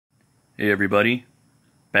Hey everybody,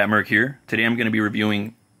 Pat Merck here. Today I'm going to be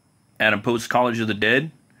reviewing Adam Post's College of the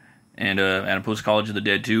Dead and Adam Post's College of the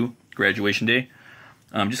Dead 2, Graduation Day.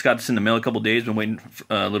 Just got this in the mail a couple days, been waiting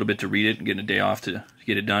a little bit to read it and getting a day off to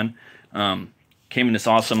get it done. Came in this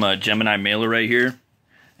awesome Gemini mailer right here,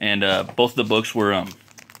 and both of the books were,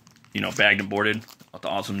 bagged and boarded with the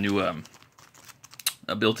awesome new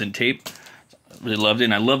built-in tape. Really loved it,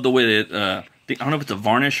 and I love the way that, I don't know if it's a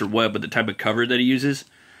varnish or what, but the type of cover that he uses.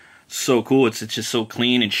 So cool. It's just so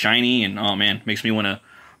clean and shiny, and oh man, makes me want to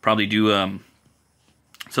probably do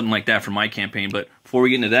something like that for my campaign. But before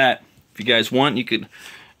we get into that, if you guys want, you could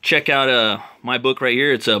check out my book right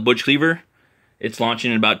here. It's Butch CLEAVER. It's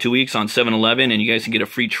launching in about 2 weeks on 7-Eleven, and you guys can get a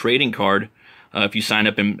free trading card if you sign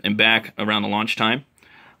up and back around the launch time.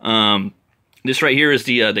 This right here is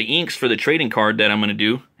the inks for the trading card that I'm going to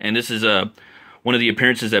do, and this is one of the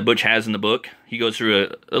appearances that Butch has in the book. He goes through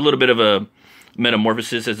a little bit of a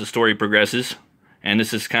metamorphosis as the story progresses, and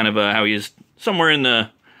this is kind of how he is somewhere in the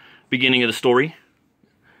beginning of the story,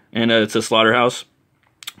 and it's a slaughterhouse.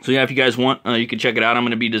 So yeah, if you guys want, you can check it out. I'm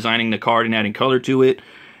going to be designing the card and adding color to it,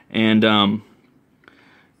 and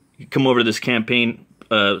you come over to this campaign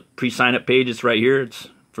pre-sign up page. It's right here. It's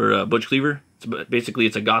for Butch CLEAVER. Basically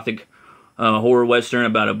it's a gothic horror western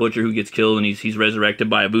about a butcher who gets killed, and he's resurrected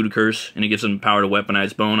by a voodoo curse, and it gives him the power to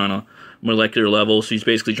weaponize bone on a molecular level. So he's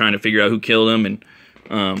basically trying to figure out who killed him,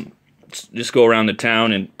 and just go around the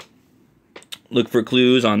town and look for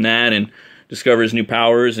clues on that, and discover his new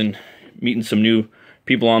powers, and meeting some new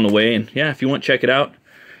people on the way. And yeah, if you want, check it out.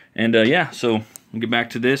 And yeah, so we'll get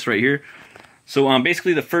back to this right here. So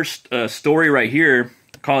basically the first story right here,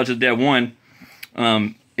 College of the Dead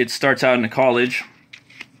 1, it starts out in a college,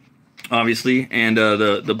 obviously, and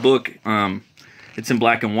the book, it's in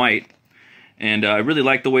black and white. And I really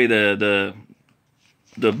like the way the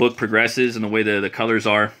book progresses and the way the colors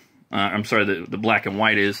are. I'm sorry, the black and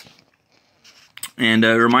white is. And it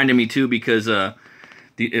reminded me too, because it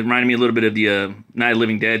reminded me a little bit of the Night of the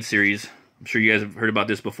Living Dead series. I'm sure you guys have heard about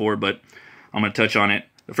this before, but I'm going to touch on it.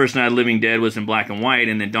 The first Night of the Living Dead was in black and white,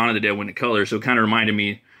 and then Dawn of the Dead went in color. So it kind of reminded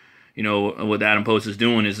me, you know, what Adam Post is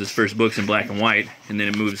doing is this first book's in black and white, and then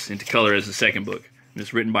it moves into color as the second book. And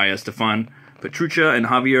it's written by Stefan Petruccia and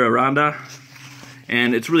Javier Aranda.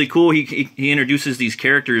 And it's really cool. He introduces these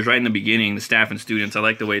characters right in the beginning, the staff and students. I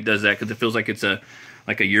like the way it does that, because it feels like it's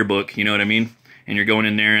like a yearbook, you know what I mean? And you're going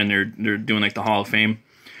in there, and they're doing like the Hall of Fame.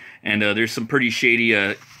 And there's some pretty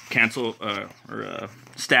shady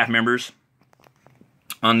staff members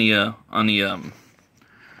on the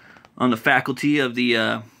faculty of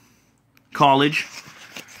the college.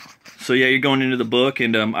 So yeah, you're going into the book,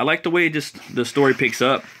 and I like the way the story picks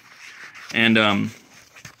up, and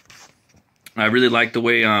I really like the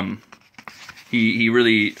way he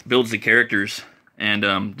really builds the characters,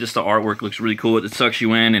 and just the artwork looks really cool. It sucks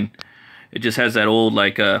you in, and it just has that old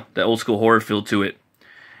that old school horror feel to it.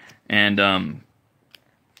 And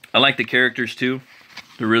I like the characters too.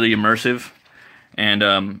 They're really immersive, and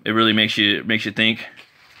it really makes you think.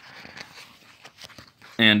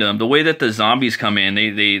 And the way that the zombies come in,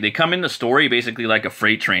 they come in the story basically like a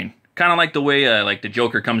freight train. Kind of like the way like the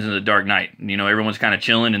Joker comes into the Dark Knight. You know, everyone's kind of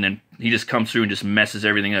chilling, and then he just comes through and just messes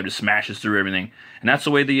everything up, just smashes through everything. And that's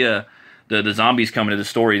the way the zombies come into the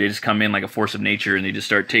story. They just come in like a force of nature, and they just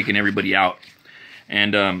start taking everybody out.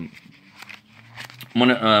 And what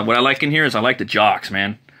I like in here is I like the jocks,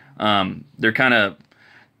 man. They're kind of,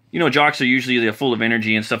 you know, jocks are usually full of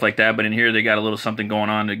energy and stuff like that, but in here they got a little something going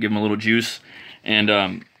on to give them a little juice. And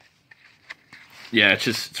yeah,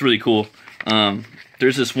 it's really cool.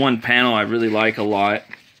 There's this one panel I really like a lot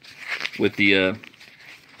with the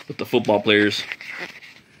football players,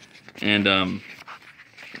 and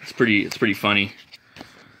it's pretty funny.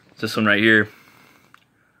 It's this one right here.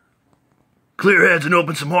 Clear heads and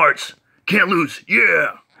open some hearts. Can't lose.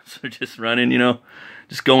 Yeah. So they're just running, you know,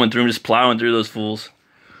 just going through them, just plowing through those fools.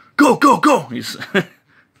 Go, go, go. He's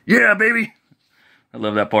yeah, baby. I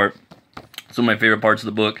love that part. It's one of my favorite parts of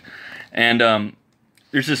the book. And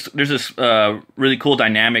there's this really cool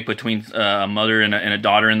dynamic between a mother and a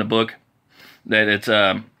daughter in the book that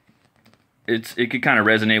it could kind of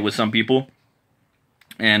resonate with some people,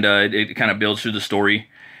 and it kind of builds through the story.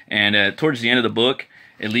 And towards the end of the book,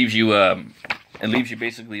 it leaves you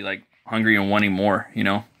basically like hungry and wanting more. You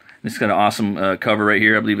know, this got an awesome cover right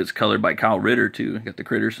here. I believe it's colored by Kyle Ritter too. Got the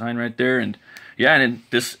Critter sign right there, and yeah, and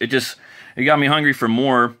it got me hungry for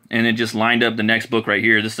more, and it just lined up the next book right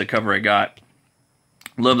here. This is the cover I got.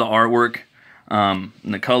 Love the artwork, and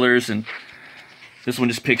the colors, and this one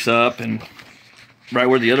just picks up and right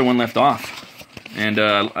where the other one left off. And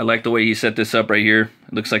I like the way he set this up right here.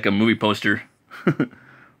 It looks like a movie poster.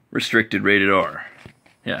 restricted, rated R.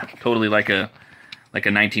 Yeah, totally like a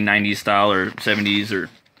 1990s style or 70s or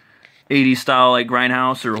 80s style like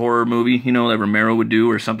grindhouse or horror movie, you know, that Romero would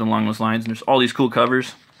do or something along those lines. And there's all these cool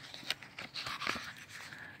covers.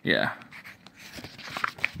 Yeah.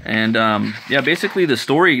 And yeah, basically the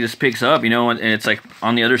story just picks up, you know, and it's like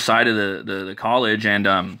on the other side of the college,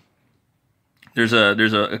 and there's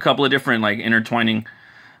a couple of different like intertwining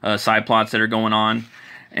side plots that are going on,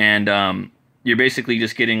 and you're basically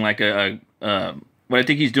just getting like what I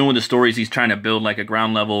think he's doing with the story is he's trying to build like a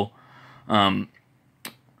ground level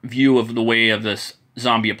view of the way of this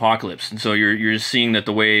zombie apocalypse. And so you're just seeing that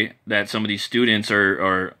the way that some of these students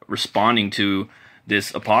are responding to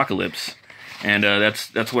this apocalypse. And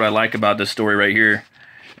that's what I like about this story right here.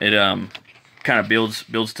 It kind of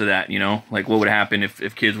builds to that, you know, like what would happen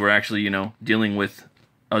if kids were actually, you know, dealing with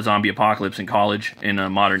a zombie apocalypse in college in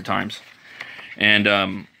modern times.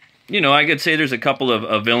 And you know, I could say there's a couple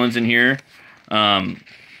of villains in here, but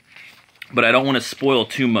I don't want to spoil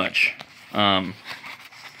too much.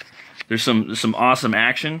 There's some awesome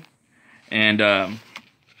action, and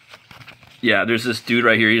yeah, there's this dude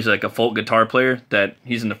right here. He's like a folk guitar player that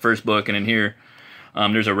he's in the first book, and in here,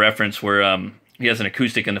 there's a reference where he has an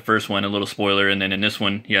acoustic in the first one, a little spoiler, and then in this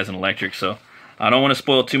one he has an electric. So I don't want to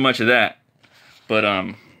spoil too much of that, but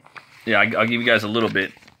yeah, I'll give you guys a little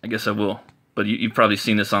bit. I guess I will, but you've probably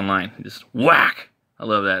seen this online. Just whack! I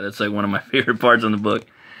love that. That's like one of my favorite parts in the book,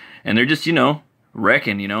 and they're just, you know,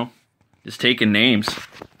 wrecking, you know, just taking names,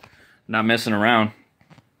 not messing around.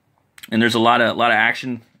 And there's a lot of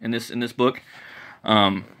action in this book.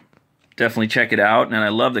 Definitely check it out. And I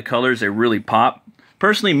love the colors; they really pop.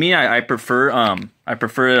 Personally, me, I prefer I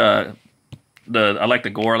like the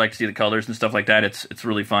gore. I like to see the colors and stuff like that. It's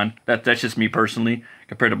really fun. That's just me personally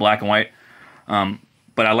compared to black and white.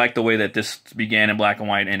 But I like the way that this began in black and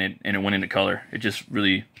white and it went into color. It just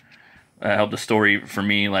really helped the story for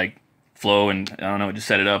me like flow, and I don't know, it just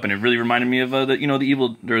set it up, and it really reminded me of the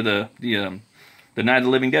evil or the Night of the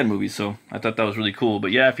Living Dead movies. So I thought that was really cool.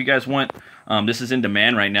 But yeah, if you guys want, this is in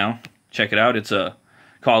demand right now. Check it out. It's a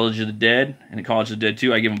College of the Dead and College of the Dead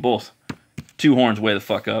 2. I give them both 2 horns way the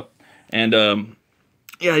fuck up. And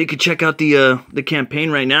yeah, you can check out the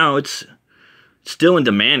campaign right now. It's still in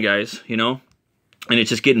demand, guys. You know, and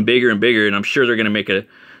it's just getting bigger and bigger. And I'm sure they're gonna make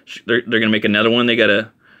they're gonna make another one.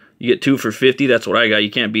 You get 2 for $50. That's what I got.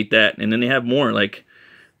 You can't beat that. And then they have more. Like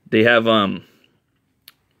they have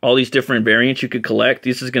all these different variants you could collect.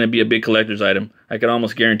 This is going to be a big collector's item. I can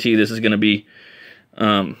almost guarantee this is going to be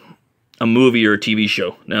a movie or a TV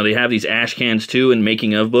show. Now, they have these ash cans, too, and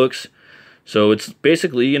making of books. So it's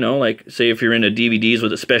basically, you know, like, say if you're into DVDs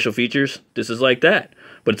with the special features, this is like that.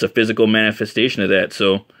 But it's a physical manifestation of that.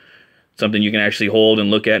 So something you can actually hold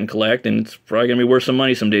and look at and collect, and it's probably going to be worth some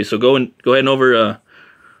money someday. So go ahead and go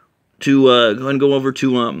over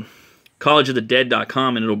to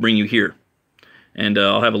collegeofthedead.com, and it'll bring you here. And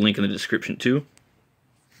I'll have a link in the description too.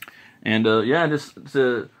 And yeah, just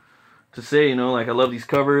to say, you know, like I love these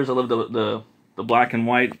covers. I love the black and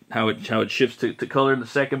white, how it shifts to color in the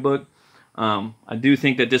second book. I do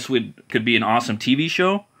think that this could be an awesome TV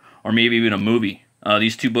show or maybe even a movie.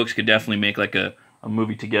 These 2 books could definitely make like a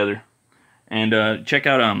movie together. And check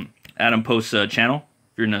out Adam Post's channel.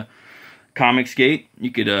 If you're in the Comics Gate,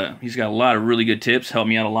 you could. He's got a lot of really good tips. Helped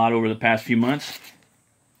me out a lot over the past few months.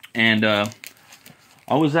 And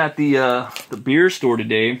I was at the beer store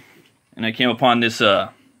today, and I came upon this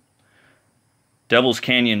Devil's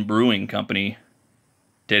Canyon Brewing Company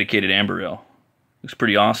dedicated amber ale. Looks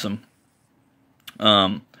pretty awesome.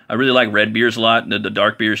 I really like red beers a lot, the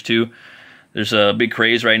dark beers too. There's a big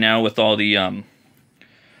craze right now with all the you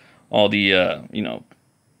know,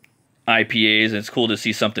 IPAs, and it's cool to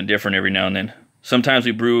see something different every now and then. Sometimes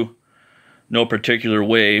we brew no particular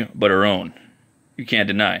way but our own. You can't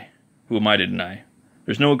deny. Who am I to deny?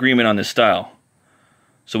 There's no agreement on this style.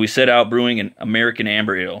 So we set out brewing an American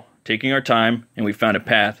amber ale, taking our time, and we found a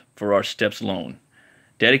path for our steps alone.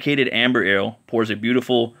 Dedicated amber ale pours a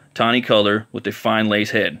beautiful tawny color with a fine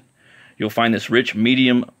lace head. You'll find this rich,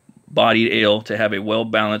 medium-bodied ale to have a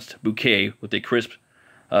well-balanced bouquet with a crisp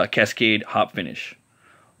cascade hop finish.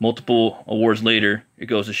 Multiple awards later, it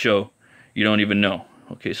goes to show you don't even know.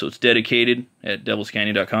 Okay, so it's dedicated at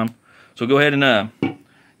devilscanyon.com. So go ahead and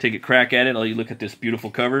take a crack at it. I'll let you look at this beautiful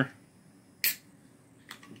cover.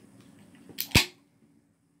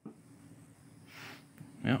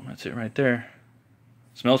 Yeah, that's it right there.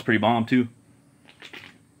 Smells pretty bomb too.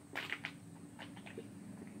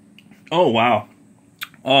 Oh wow.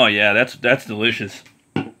 Oh yeah, that's delicious.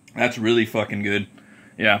 That's really fucking good.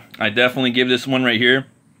 Yeah, I definitely give this one right here.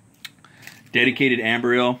 Dedicated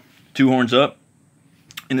amber ale, 2 horns up.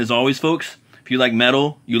 And as always, folks, if you like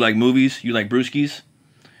metal, you like movies, you like brewskis,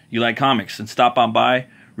 you like comics, then stop on by,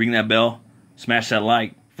 ring that bell, smash that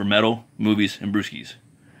like for metal, movies, and brewskis.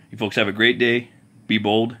 You folks have a great day. Be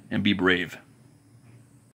bold and be brave.